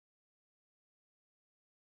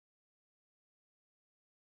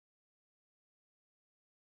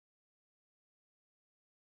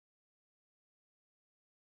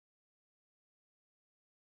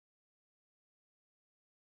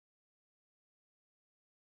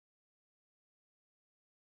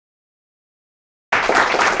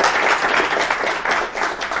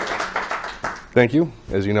Thank you.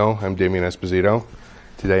 As you know, I'm Damian Esposito.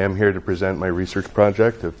 Today I'm here to present my research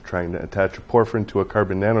project of trying to attach a porphyrin to a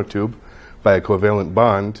carbon nanotube by a covalent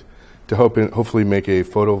bond to hopefully make a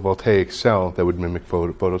photovoltaic cell that would mimic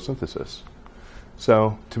photosynthesis.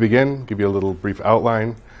 So to begin, give you a little brief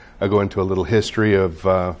outline. I'll go into a little history of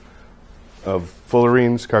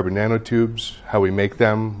fullerenes, carbon nanotubes, how we make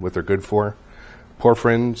them, what they're good for,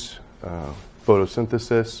 porphyrins,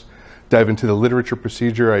 photosynthesis, dive into the literature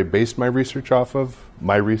procedure I based my research off of,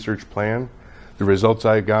 my research plan, the results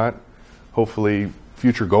I got, hopefully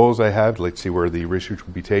future goals I have. Let's see where the research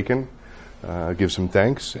will be taken, give some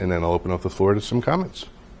thanks, and then I'll open up the floor to some comments.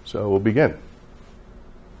 So we'll begin.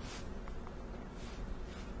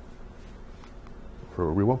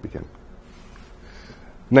 Or we won't begin.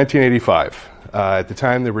 1985. At the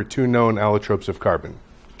time, there were two known allotropes of carbon,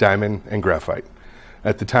 diamond and graphite.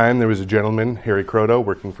 At the time, there was a gentleman, Harry Kroto,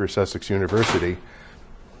 working for Sussex University,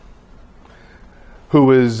 who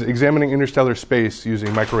was examining interstellar space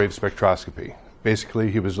using microwave spectroscopy. Basically,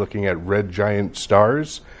 he was looking at red giant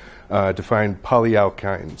stars to find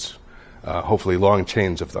polyalkynes, hopefully long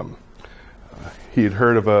chains of them. He had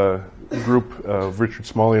heard of a group of Richard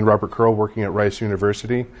Smalley and Robert Curl working at Rice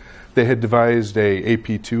University. They had devised a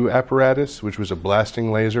AP2 apparatus, which was a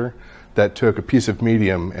blasting laser that took a piece of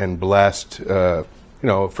medium and blast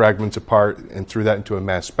fragments apart and threw that into a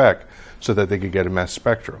mass spec so that they could get a mass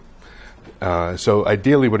spectrum. So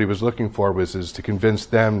ideally what he was looking for was to convince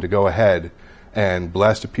them to go ahead and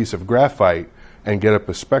blast a piece of graphite and get up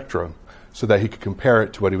a spectrum so that he could compare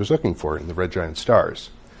it to what he was looking for in the red giant stars.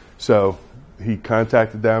 So he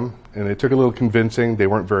contacted them, and it took a little convincing. They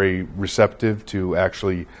weren't very receptive to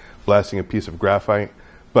actually blasting a piece of graphite,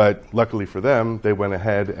 but luckily for them, they went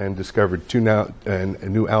ahead and discovered a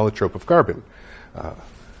new allotrope of carbon,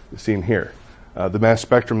 seen here. The mass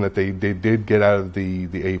spectrum that they did get out of the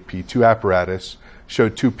AP2 apparatus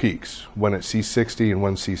showed two peaks, one at C60 and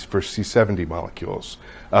one for C70 molecules,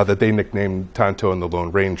 that they nicknamed Tonto and the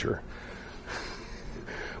Lone Ranger.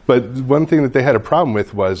 But one thing that they had a problem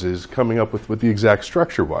with is coming up with what the exact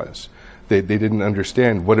structure was. They didn't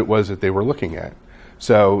understand what it was that they were looking at.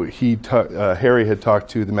 So Harry had talked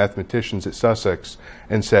to the mathematicians at Sussex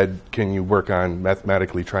and said, can you work on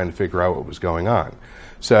mathematically trying to figure out what was going on?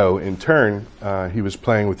 So in turn, he was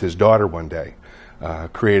playing with his daughter one day,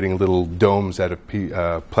 creating little domes out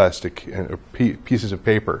of plastic pieces of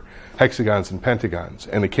paper, hexagons and pentagons.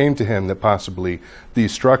 And it came to him that possibly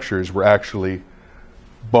these structures were actually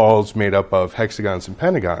balls made up of hexagons and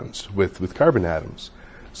pentagons with carbon atoms.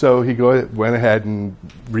 So he went ahead and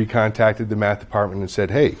recontacted the math department and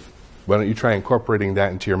said, hey, why don't you try incorporating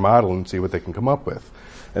that into your model and see what they can come up with?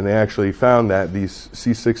 And they actually found that these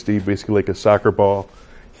C60, basically like a soccer ball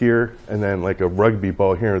here, and then like a rugby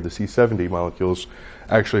ball here, the C70 molecules,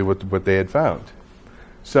 actually what they had found.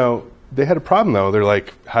 So they had a problem though. They're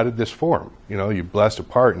like, how did this form? You blast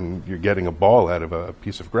apart and you're getting a ball out of a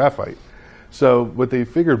piece of graphite. So what they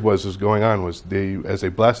figured was going on was as they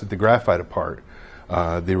blasted the graphite apart,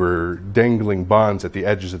 they were dangling bonds at the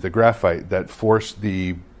edges of the graphite that forced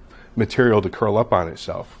the material to curl up on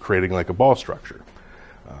itself, creating like a ball structure.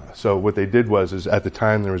 So what they did was at the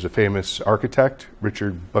time there was a famous architect,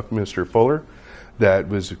 Richard Buckminster Fuller, that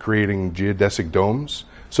was creating geodesic domes.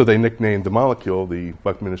 So they nicknamed the molecule the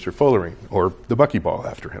Buckminster Fullerene, or the buckyball,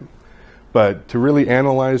 after him. But to really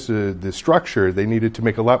analyze the structure, they needed to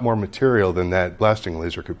make a lot more material than that blasting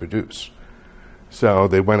laser could produce. So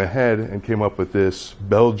they went ahead and came up with this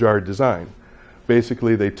bell jar design.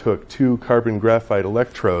 Basically, they took two carbon graphite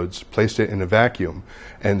electrodes, placed it in a vacuum,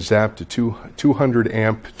 and zapped a 200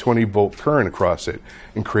 amp, 20 volt current across it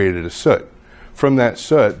and created a soot. From that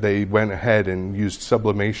soot, they went ahead and used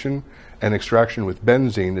sublimation and extraction with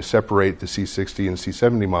benzene to separate the C60 and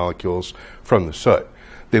C70 molecules from the soot.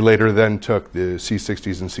 They later then took the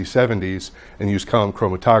C60s and C70s and used column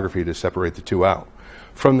chromatography to separate the two out.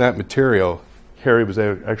 From that material, Harry was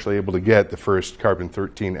actually able to get the first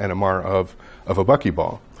carbon-13 NMR of a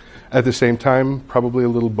buckyball. At the same time, probably a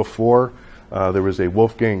little before, there was a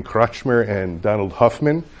Wolfgang Kretschmer and Donald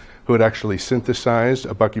Huffman who had actually synthesized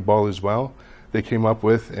a buckyball as well. They came up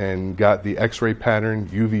with and got the X-ray pattern,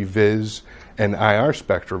 UV vis, and IR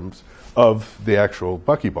spectrums of the actual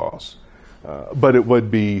buckyballs. But it would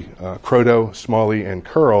be Kroto, Smalley, and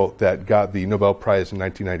Curl that got the Nobel Prize in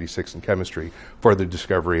 1996 in chemistry for the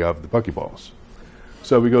discovery of the buckyballs.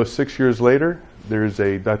 So we go 6 years later, there's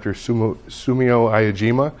a Dr. Sumio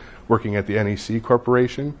Aojima working at the NEC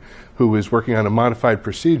Corporation who was working on a modified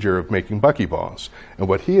procedure of making buckyballs. And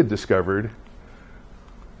what he had discovered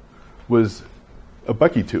was a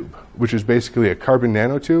bucky tube, which is basically a carbon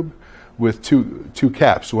nanotube, with two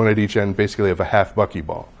caps, one at each end, basically of a half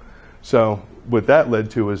buckyball. So what that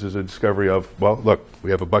led to is a discovery of, well, look,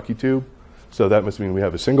 we have a bucky tube, so that must mean we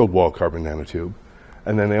have a single-walled carbon nanotube.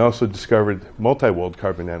 And then they also discovered multi-walled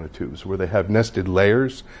carbon nanotubes, where they have nested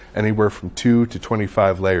layers anywhere from 2 to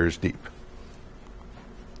 25 layers deep.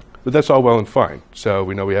 But that's all well and fine. So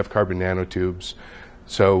we know we have carbon nanotubes.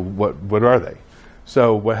 So what are they?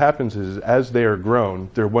 So what happens is, as they are grown,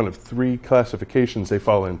 they're one of 3 classifications they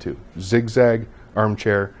fall into: zigzag,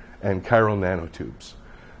 armchair, and chiral nanotubes.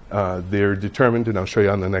 They're determined, and I'll show you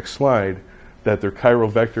on the next slide, that their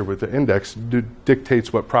chiral vector with the index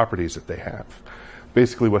dictates what properties that they have.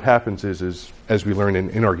 Basically what happens is, as we learn in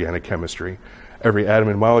inorganic chemistry, every atom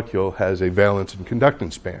and molecule has a valence and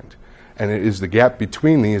conductance band. And it is the gap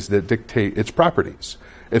between these that dictate its properties.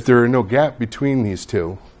 If there are no gap between these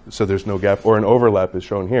two, so there's no gap, or an overlap is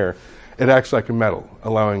shown here, it acts like a metal,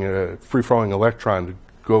 allowing a free-flowing electron to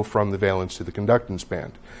go from the valence to the conductance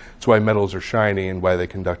band. That's why metals are shiny and why they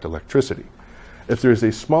conduct electricity. If there's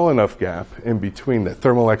a small enough gap in between that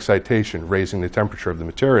thermal excitation, raising the temperature of the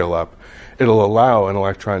material up, it'll allow an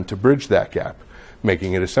electron to bridge that gap,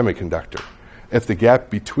 making it a semiconductor. If the gap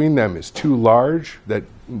between them is too large, that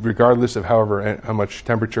regardless of how much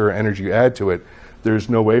temperature or energy you add to it, there's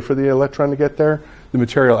no way for the electron to get there, the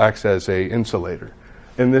material acts as an insulator.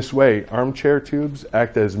 In this way, armchair tubes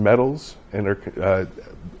act as metals and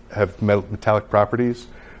have metallic properties,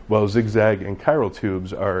 while zigzag and chiral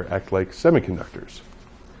tubes act like semiconductors.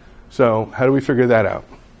 So how do we figure that out?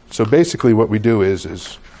 So basically what we do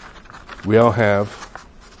is we all have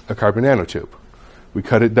a carbon nanotube. We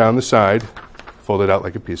cut it down the side, fold it out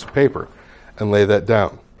like a piece of paper, and lay that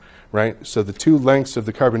down, right? So the 2 lengths of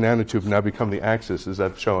the carbon nanotube now become the axis, as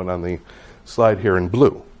I've shown on the slide here in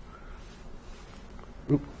blue.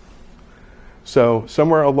 So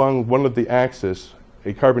somewhere along one of the axes,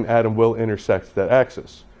 a carbon atom will intersect that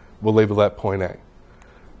axis. We'll label that point A.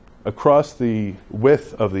 Across the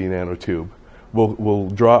width of the nanotube, we'll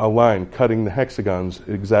draw a line cutting the hexagons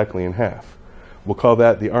exactly in half. We'll call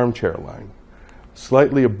that the armchair line.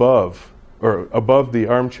 Slightly above, or above the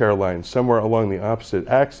armchair line, somewhere along the opposite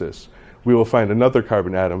axis, we will find another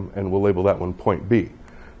carbon atom, and we'll label that one point B.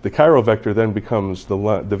 The chiral vector then becomes the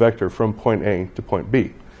vector from point A to point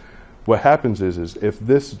B. What happens is if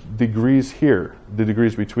this degrees here, the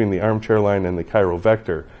degrees between the armchair line and the chiral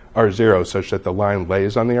vector, are 0, such that the line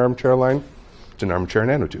lays on the armchair line, it's an armchair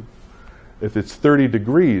nanotube. If it's 30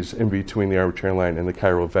 degrees in between the armchair line and the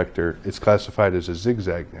chiral vector, it's classified as a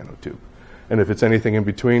zigzag nanotube. And if it's anything in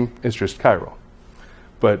between, it's just chiral.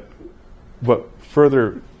 But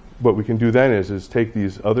what we can do then is take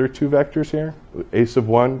these other 2 vectors here, a sub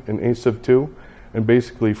 1 and a sub 2, and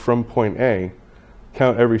basically from point A,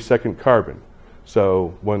 count every second carbon.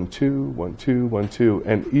 So 1, 2, 1, 2, 1, 2,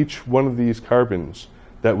 and each one of these carbons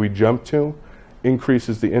that we jump to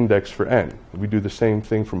increases the index for n. We do the same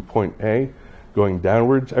thing from point A, going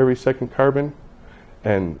downwards every second carbon,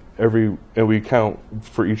 and we count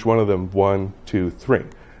for each one of them 1, 2, 3.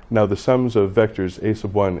 Now the sums of vectors a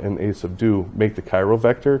sub 1 and a sub 2 make the chiral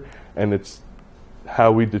vector, and it's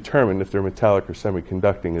how we determine if they're metallic or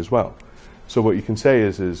semiconducting as well. So what you can say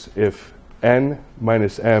is if n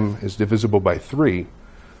minus m is divisible by 3,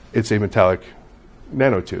 it's a metallic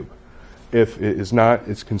nanotube. If it is not,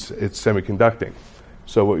 it's semiconducting.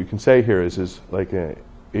 So what you can say here is like a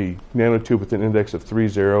nanotube with an index of 3,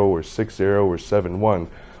 0 or 6, 0 or 7, 1,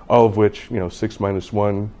 all of which, 6 minus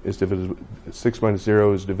 1 is divisible, 6 minus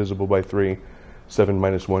 0 is divisible by 3, 7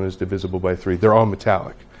 minus 1 is divisible by 3. They're all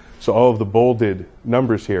metallic. So all of the bolded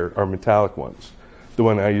numbers here are metallic ones. The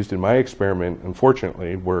one I used in my experiment,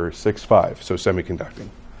 unfortunately, were 6, 5, so semiconducting.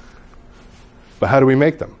 But how do we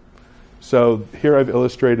make them? So here I've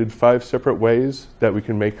illustrated 5 separate ways that we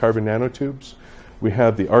can make carbon nanotubes. We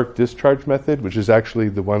have the arc discharge method, which is actually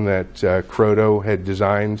the one that Kroto had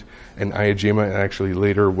designed and Iajima actually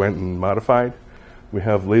later went and modified. We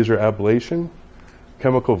have laser ablation,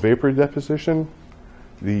 chemical vapor deposition,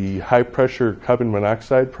 the high pressure carbon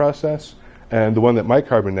monoxide process, and the one that my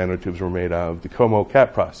carbon nanotubes were made of, the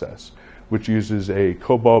COMO-CAT process, which uses a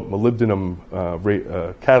cobalt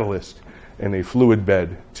molybdenum catalyst in a fluid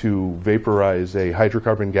bed to vaporize a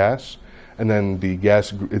hydrocarbon gas, and then the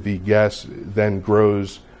gas then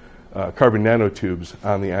grows carbon nanotubes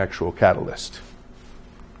on the actual catalyst.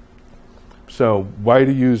 So why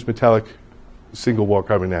do you use metallic single-wall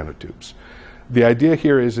carbon nanotubes? The idea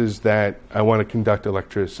here is that I want to conduct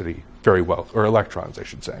electricity very well, or electrons, I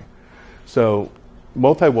should say. So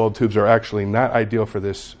multi-walled tubes are actually not ideal for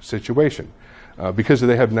this situation. Because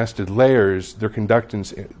they have nested layers, their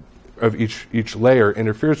conductance of each layer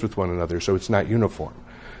interferes with one another, so it's not uniform.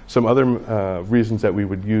 Some other reasons that we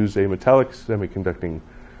would use a metallic semiconducting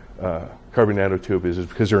carbon nanotube is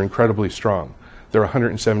because they're incredibly strong. They're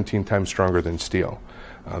 117 times stronger than steel.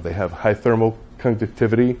 They have high thermal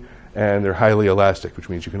conductivity, and they're highly elastic, which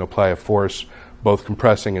means you can apply a force both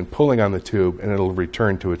compressing and pulling on the tube, and it'll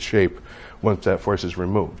return to its shape once that force is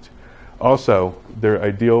removed. Also, they're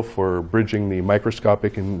ideal for bridging the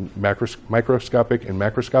microscopic and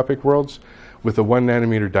macroscopic worlds with a 1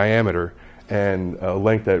 nanometer diameter and a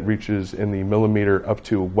length that reaches in the millimeter up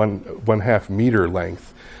to 1.5 meter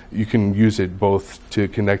length. You can use it both to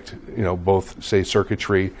connect, both, say,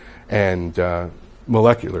 circuitry and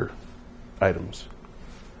molecular items.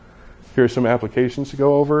 Here are some applications to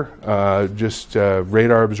go over.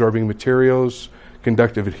 Radar-absorbing materials,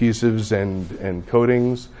 conductive adhesives and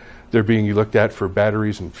coatings. They're being looked at for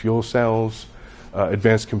batteries and fuel cells,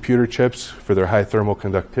 advanced computer chips for their high thermal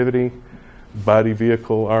conductivity, body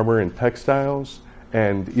vehicle armor and textiles.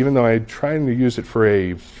 And even though I'm trying to use it for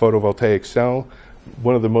a photovoltaic cell,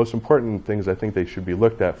 one of the most important things I think they should be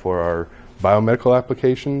looked at for are biomedical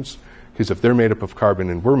applications, because if they're made up of carbon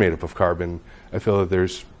and we're made up of carbon, I feel that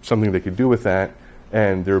there's something they could do with that,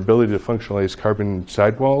 and their ability to functionalize carbon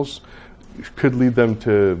sidewalls could lead them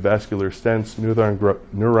to vascular stents,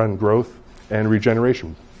 neuron growth, and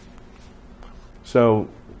regeneration. So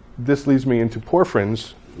this leads me into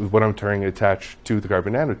porphyrins, what I'm trying to attach to the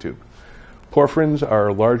carbon nanotube. Porphyrins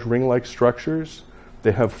are large ring-like structures.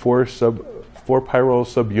 They have four pyrrole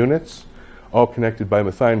subunits, all connected by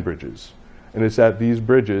methine bridges. And it's at these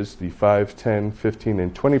bridges, the 5, 10, 15,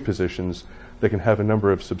 and 20 positions, that can have a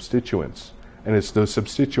number of substituents. And it's those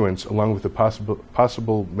substituents, along with the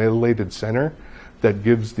possible methylated center, that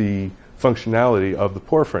gives the functionality of the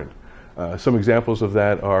porphyrin. Some examples of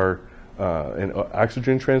that are an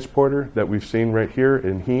oxygen transporter that we've seen right here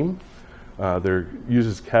in heme. There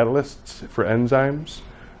uses catalysts for enzymes.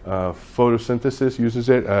 Photosynthesis uses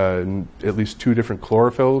it in at least 2 different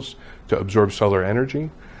chlorophylls to absorb solar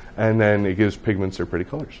energy. And then it gives pigments their pretty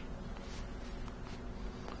colors.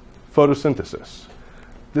 Photosynthesis.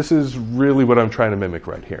 This is really what I'm trying to mimic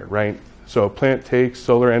right here, right? So a plant takes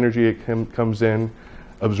solar energy, it comes in,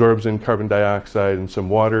 absorbs in carbon dioxide and some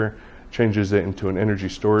water, changes it into an energy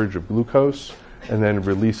storage of glucose, and then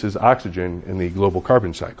releases oxygen in the global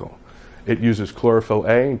carbon cycle. It uses chlorophyll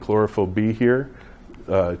A and chlorophyll B here,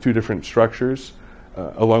 2 different structures,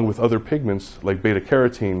 along with other pigments like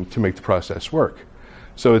beta-carotene to make the process work.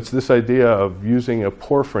 So it's this idea of using a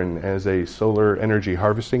porphyrin as a solar energy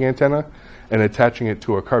harvesting antenna and attaching it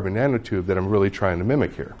to a carbon nanotube that I'm really trying to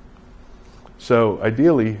mimic here. So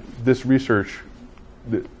ideally,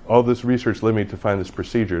 all this research led me to find this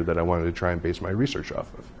procedure that I wanted to try and base my research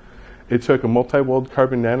off of. It took a multi-walled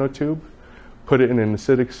carbon nanotube, put it in an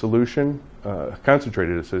acidic solution,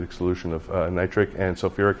 concentrated acidic solution of nitric and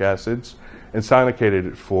sulfuric acids, and sonicated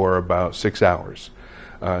it for about 6 hours.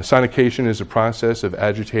 Sonication is a process of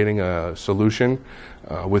agitating a solution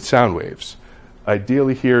with sound waves.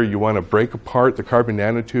 Ideally here, you want to break apart the carbon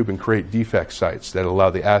nanotube and create defect sites that allow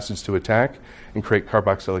the acids to attack and create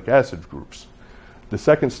carboxylic acid groups. The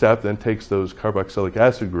second step then takes those carboxylic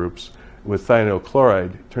acid groups with thionyl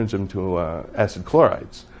chloride, turns them into acid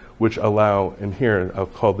chlorides, which allow, and here, I'll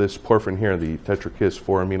call this porphyrin here the tetrakis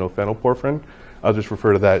 4-aminophenylporphyrin. I'll just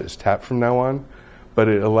refer to that as TAP from now on. But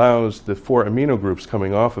it allows the 4 amino groups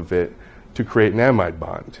coming off of it to create an amide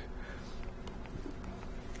bond.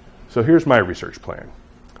 So here's my research plan.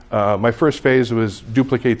 My first phase was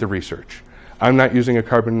duplicate the research. I'm not using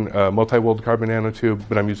a multi-walled carbon nanotube,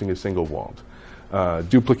 but I'm using a single-walled.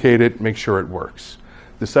 Duplicate it, make sure it works.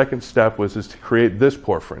 The second step was to create this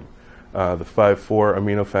porphyrin, the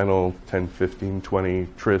 5,4-aminophenyl 10,15,20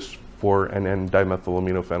 tris 4-NN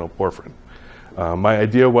dimethylaminophenyl porphyrin. My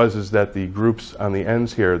idea was that the groups on the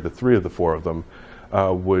ends here, the 3 of the 4 of them,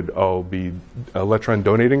 would all be electron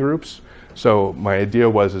donating groups. So my idea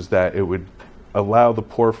was that it would allow the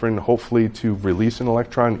porphyrin hopefully to release an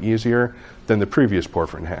electron easier than the previous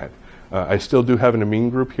porphyrin had. I still do have an amine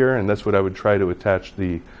group here, and that's what I would try to attach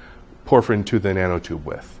the porphyrin to the nanotube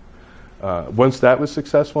with. Once that was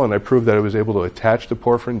successful and I proved that I was able to attach the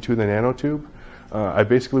porphyrin to the nanotube, I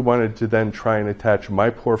basically wanted to then try and attach my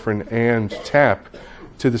porphyrin and TAP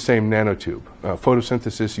to the same nanotube.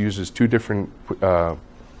 Photosynthesis uses two different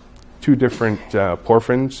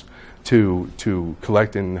porphyrins to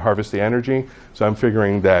collect and harvest the energy. So I'm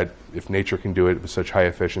figuring that if nature can do it with such high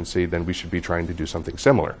efficiency, then we should be trying to do something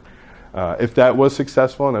similar. If that was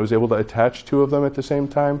successful and I was able to attach 2 of them at the same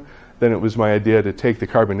time, then it was my idea to take the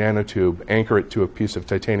carbon nanotube, anchor it to a piece of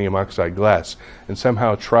titanium oxide glass, and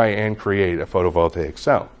somehow try and create a photovoltaic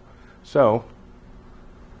cell. So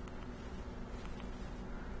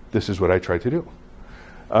this is what I tried to do.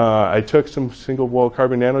 I took some single-wall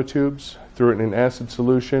carbon nanotubes, threw it in an acid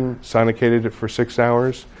solution, sonicated it for 6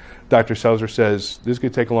 hours. Dr. Selzer says, this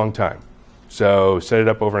could take a long time. So set it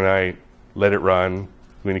up overnight, let it run.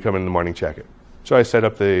 When you come in the morning, check it. So I set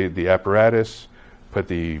up the apparatus, put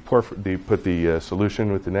the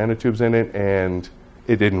solution with the nanotubes in it, and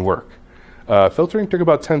it didn't work. Filtering took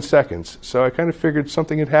about 10 seconds, so I kind of figured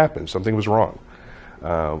something had happened, something was wrong.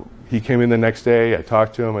 He came in the next day, I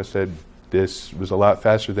talked to him, I said, this was a lot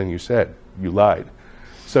faster than you said, you lied.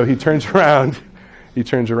 So he turns around,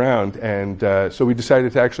 and so we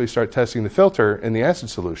decided to actually start testing the filter in the acid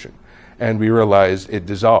solution, and we realized it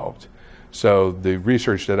dissolved. So the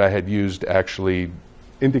research that I had used actually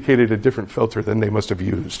indicated a different filter than they must have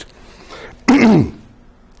used.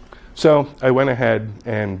 So I went ahead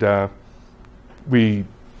and we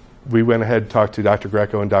went ahead, talked to Dr.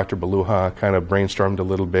 Greco and Dr. Beluha, kind of brainstormed a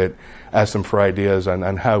little bit, asked them for ideas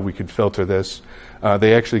on how we could filter this.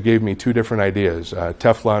 They actually gave me 2 different ideas,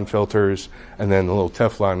 Teflon filters and then the little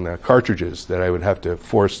Teflon cartridges that I would have to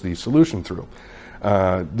force the solution through.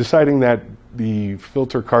 Deciding that the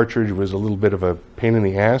filter cartridge was a little bit of a pain in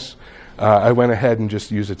the ass, I went ahead and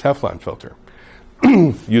just used a Teflon filter.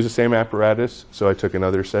 Use the same apparatus, so I took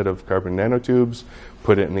another set of carbon nanotubes,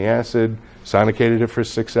 put it in the acid, sonicated it for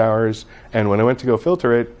 6 hours, and when I went to go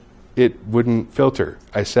filter it, it wouldn't filter.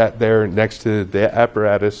 I sat there next to the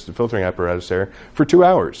apparatus, the filtering apparatus there, for 2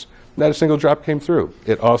 hours. Not a single drop came through.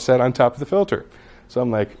 It all sat on top of the filter. So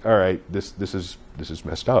I'm like, all right, this is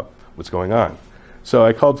messed up. What's going on? So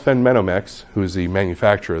I called Fenmenomex, who is the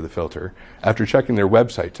manufacturer of the filter, after checking their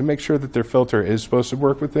website to make sure that their filter is supposed to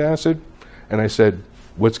work with the acid. And I said,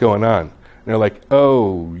 what's going on? And they're like,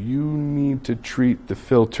 oh, you need to treat the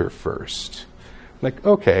filter first. I'm like,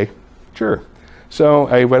 okay, sure. So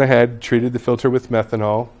I went ahead, treated the filter with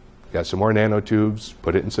methanol, got some more nanotubes,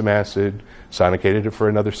 put it in some acid, sonicated it for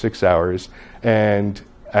another 6 hours, and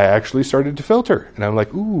I actually started to filter. And I'm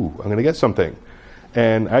like, ooh, I'm going to get something.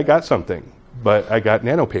 And I got something. But I got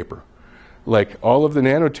nanopaper. Like, all of the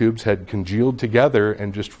nanotubes had congealed together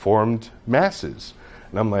and just formed masses.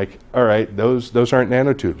 And I'm like, all right, those aren't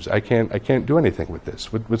nanotubes. I can't do anything with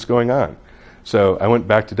this. What's going on? So I went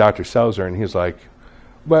back to Dr. Selzer, and he's like,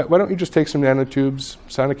 why don't you just take some nanotubes,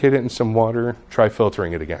 sonicate it in some water, try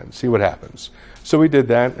filtering it again, see what happens. So we did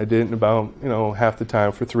that. I did it in about half the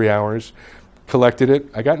time for 3 hours, collected it.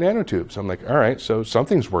 I got nanotubes. I'm like, all right, so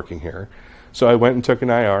something's working here. So I went and took an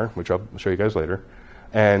IR, which I'll show you guys later,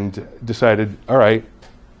 and decided, all right,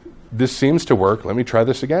 this seems to work. Let me try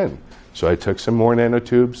this again. So I took some more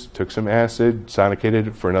nanotubes, took some acid, sonicated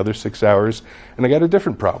it for another 6 hours, and I got a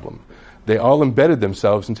different problem. They all embedded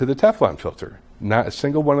themselves into the Teflon filter. Not a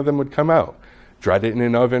single one of them would come out. Dried it in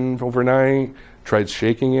an oven overnight, tried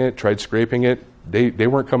shaking it, tried scraping it. They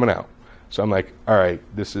weren't coming out. So I'm like, all right,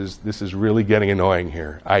 this is really getting annoying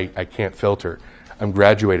here. I can't filter. I'm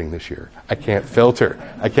graduating this year. I can't filter.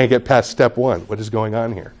 I can't get past step 1. What is going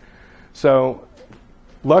on here? So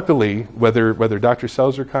luckily, whether Dr.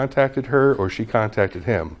 Selzer contacted her or she contacted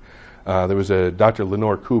him, there was a Dr.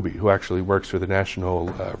 Lenore Kuby who actually works for the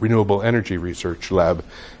National Renewable Energy Research Lab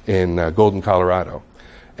in Golden, Colorado.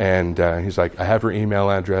 And he's like, I have her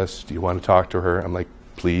email address. Do you want to talk to her? I'm like,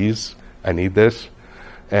 please, I need this.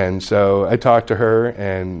 And so I talked to her,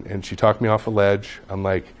 and she talked me off a ledge. I'm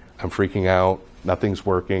like, I'm freaking out. Nothing's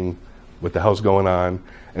working. What the hell's going on?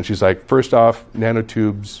 And she's like, first off,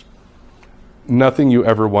 nanotubes, nothing you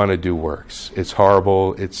ever want to do works. It's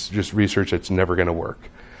horrible. It's just research that's never going to work.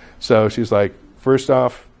 So she's like, first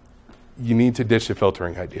off, you need to ditch the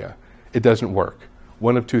filtering idea. It doesn't work.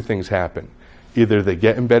 One of 2 things happen. Either they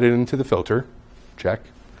get embedded into the filter, check,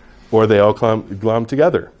 or they all glom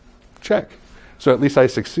together, check. So at least I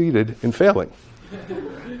succeeded in failing.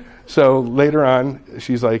 So later on,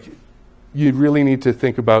 she's like, you really need to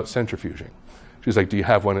think about centrifuging. She's like, do you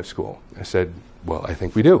have one at school? I said, well, I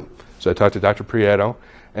think we do. So I talked to Dr. Prieto,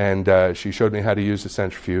 and she showed me how to use the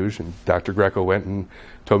centrifuge, and Dr. Greco went and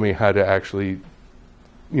told me how to actually,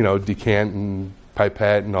 decant and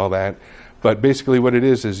pipette and all that. But basically what it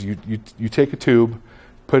is you take a tube,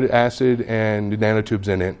 put acid and nanotubes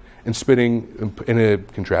in it, and spinning in a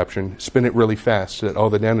contraption, spin it really fast so that all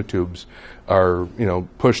the nanotubes are,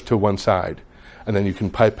 pushed to one side. And then you can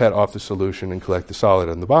pipette off the solution and collect the solid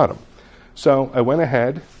on the bottom. So I went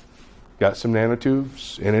ahead, got some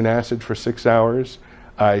nanotubes in an acid for 6 hours.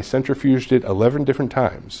 I centrifuged it 11 different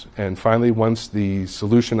times. And finally, once the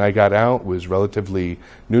solution I got out was relatively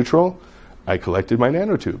neutral, I collected my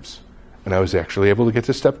nanotubes. And I was actually able to get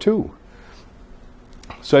to step 2.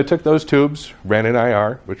 So I took those tubes, ran an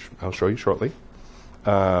IR, which I'll show you shortly.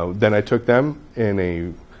 Then I took them in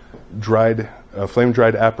a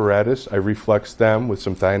flame-dried apparatus. I refluxed them with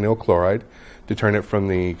some thionyl chloride to turn it from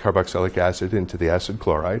the carboxylic acid into the acid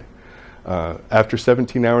chloride. After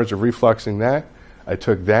 17 hours of refluxing that, I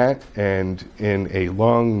took that, and in a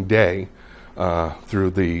long day,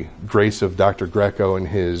 through the grace of Dr. Greco and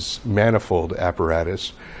his manifold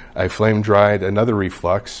apparatus, I flame-dried another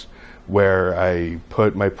reflux where I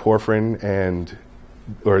put my porphyrin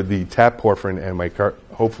or the tap porphyrin and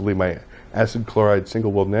hopefully my acid chloride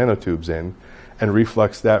single-walled nanotubes in, and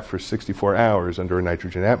refluxed that for 64 hours under a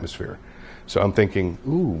nitrogen atmosphere. So I'm thinking,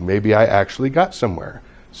 ooh, maybe I actually got somewhere.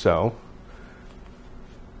 So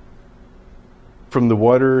from the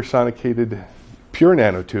water sonicated pure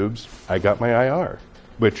nanotubes, I got my IR,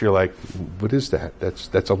 which you're like, what is that?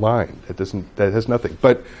 That's a line. That has nothing.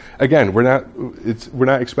 But again, we're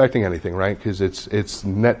not expecting anything, right? Because it's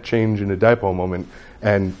net change in a dipole moment,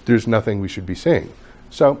 and there's nothing we should be seeing.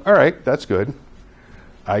 So, all right, that's good.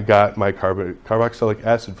 I got my carboxylic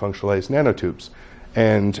acid functionalized nanotubes,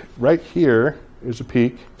 and right here is a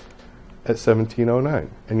peak at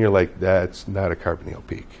 1709, and you're like, that's not a carbonyl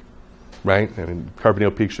peak, right? I mean,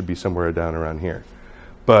 carbonyl peak should be somewhere down around here.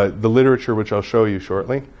 But the literature, which I'll show you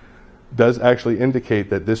shortly, does actually indicate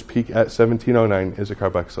that this peak at 1709 is a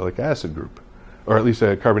carboxylic acid group, or at least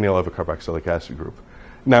a carbonyl of a carboxylic acid group.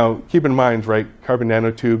 Now, keep in mind, right, carbon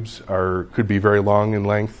nanotubes could be very long in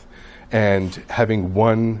length, and having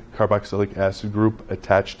one carboxylic acid group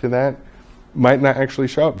attached to that might not actually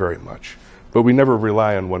show up very much. But we never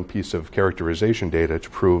rely on one piece of characterization data to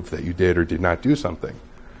prove that you did or did not do something.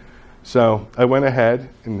 So I went ahead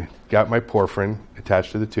and got my porphyrin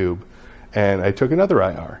attached to the tube, and I took another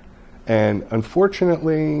IR. And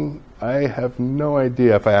unfortunately, I have no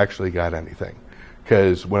idea if I actually got anything,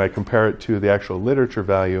 because when I compare it to the actual literature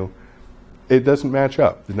value, it doesn't match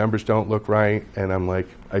up. The numbers don't look right, and I'm like,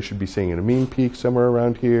 I should be seeing a mean peak somewhere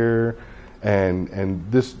around here, and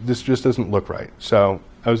this just doesn't look right. So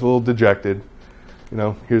I was a little dejected. You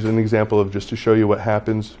know, here's an example of just to show you what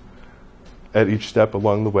happens at each step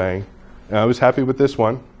along the way. And I was happy with this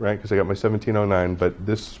one, right, because I got my 1709, but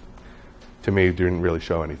this, to me, didn't really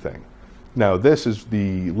show anything. Now, this is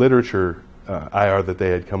the literature IR that they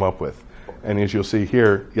had come up with. And as you'll see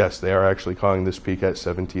here, yes, they are actually calling this peak at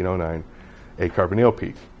 1709 a carbonyl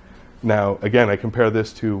peak. Now, again, I compare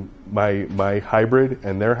this to my hybrid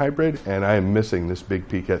and their hybrid, and I am missing this big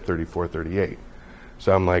peak at 3438.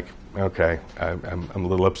 So I'm like, okay, I'm a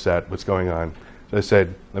little upset. What's going on? So I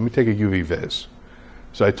said, let me take a UV vis.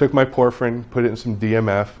 So I took my porphyrin, put it in some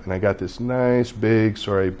DMF, and I got this nice big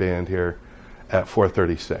sorite band here at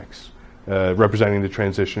 436, representing the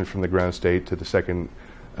transition from the ground state to the second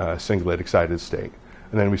singlet excited state.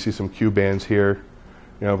 And then we see some Q bands here,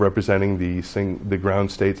 you know, representing the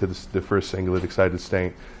ground state to the first singlet excited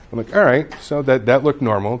state. I'm like, all right, so that looked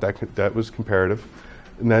normal. That was comparative.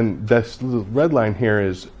 And then this little red line here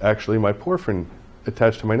is actually my porphyrin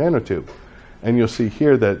attached to my nanotube. And you'll see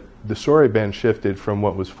here that the sorite band shifted from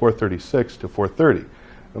what was 436 to 430.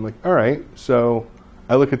 I'm like, all right, so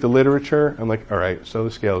I look at the literature. I'm like, all right, so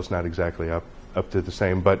the scale is not exactly up to the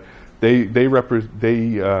same, but they reported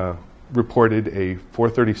a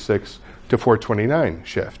 436 to 429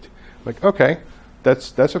 shift. I'm like, okay,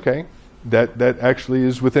 that's okay. That actually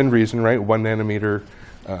is within reason, right? 1 nanometer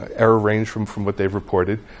error range from what they've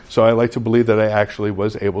reported. So I like to believe that I actually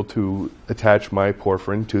was able to attach my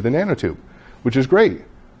porphyrin to the nanotube, which is great.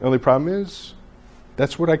 The only problem is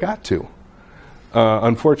that's what I got to.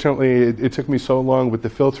 Unfortunately, it took me so long with the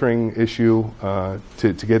filtering issue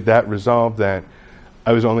to get that resolved that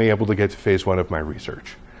I was only able to get to phase 1 of my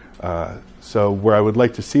research. So where I would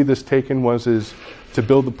like to see this taken is to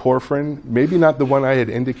build the porphyrin, maybe not the one I had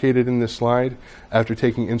indicated in this slide. After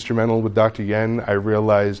taking instrumental with Dr. Yen, I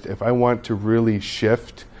realized if I want to really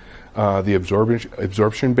shift the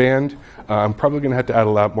absorption band, I'm probably going to have to add a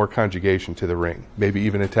lot more conjugation to the ring, maybe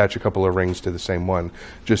even attach a couple of rings to the same one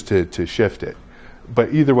just to shift it.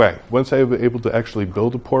 But either way, once I'm able to actually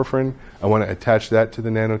build a porphyrin, I want to attach that to the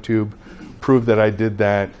nanotube, prove that I did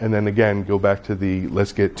that, and then again go back to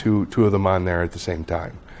let's get two of them on there at the same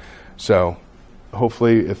time. So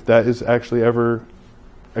hopefully if that is actually ever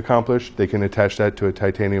accomplished, they can attach that to a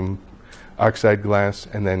titanium oxide glass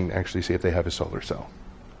and then actually see if they have a solar cell.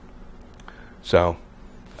 So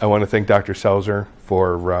I want to thank Dr. Selzer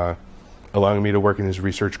for allowing me to work in his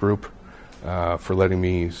research group, for letting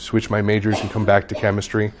me switch my majors and come back to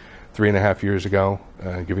chemistry 3.5 years ago,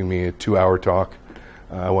 giving me a 2-hour talk.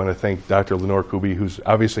 I want to thank Dr. Lenore Kuby, who's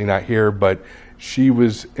obviously not here, but she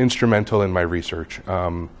was instrumental in my research.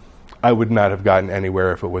 I would not have gotten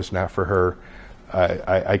anywhere if it was not for her.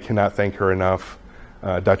 I cannot thank her enough.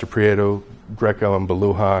 Dr. Prieto, Greco, and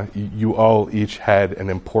Beluha, you all each had an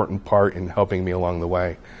important part in helping me along the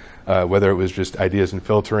way. Whether it was just ideas in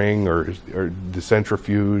filtering or the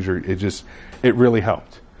centrifuge, or it really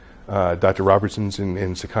helped. Dr. Robertson's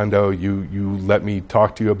in Secondo, you let me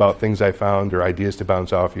talk to you about things I found or ideas to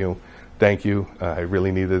bounce off you. Thank you. I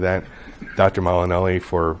really needed that. Dr. Molinelli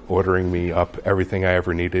for ordering me up everything I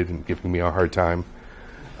ever needed and giving me a hard time.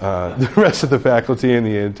 The rest of the faculty and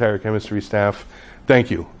the entire chemistry staff,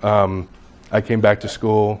 thank you. I came back to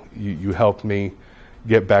school. You helped me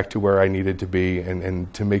get back to where I needed to be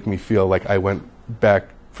and to make me feel like I went back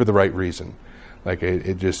for the right reason. Like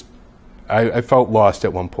I felt lost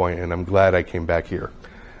at one point, and I'm glad I came back here.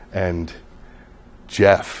 And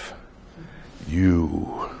Jeff,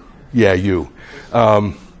 you.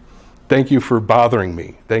 Thank you for bothering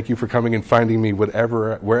me. Thank you for coming and finding me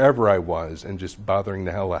wherever I was and just bothering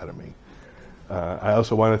the hell out of me. I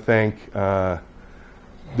also want to thank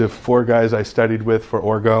the 4 guys I studied with for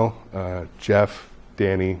Orgo, Jeff,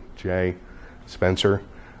 Danny, Jay, Spencer.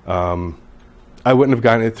 I wouldn't have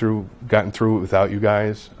gotten through it without you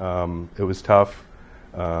guys. It was tough.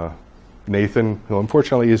 Nathan, who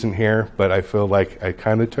unfortunately isn't here, but I feel like I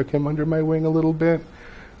kind of took him under my wing a little bit.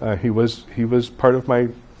 He was part of my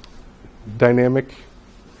dynamic.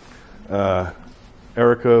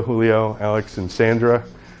 Erica, Julio, Alex, and Sandra,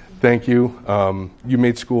 thank you. You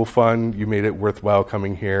made school fun. You made it worthwhile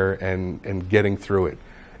coming here and getting through it.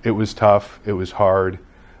 It was tough. It was hard.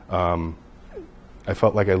 I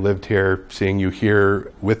felt like I lived here. Seeing you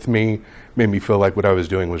here with me made me feel like what I was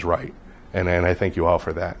doing was right. And I thank you all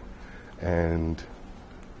for that. And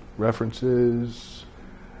references.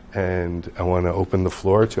 And I want to open the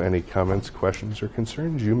floor to any comments, questions, or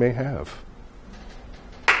concerns you may have.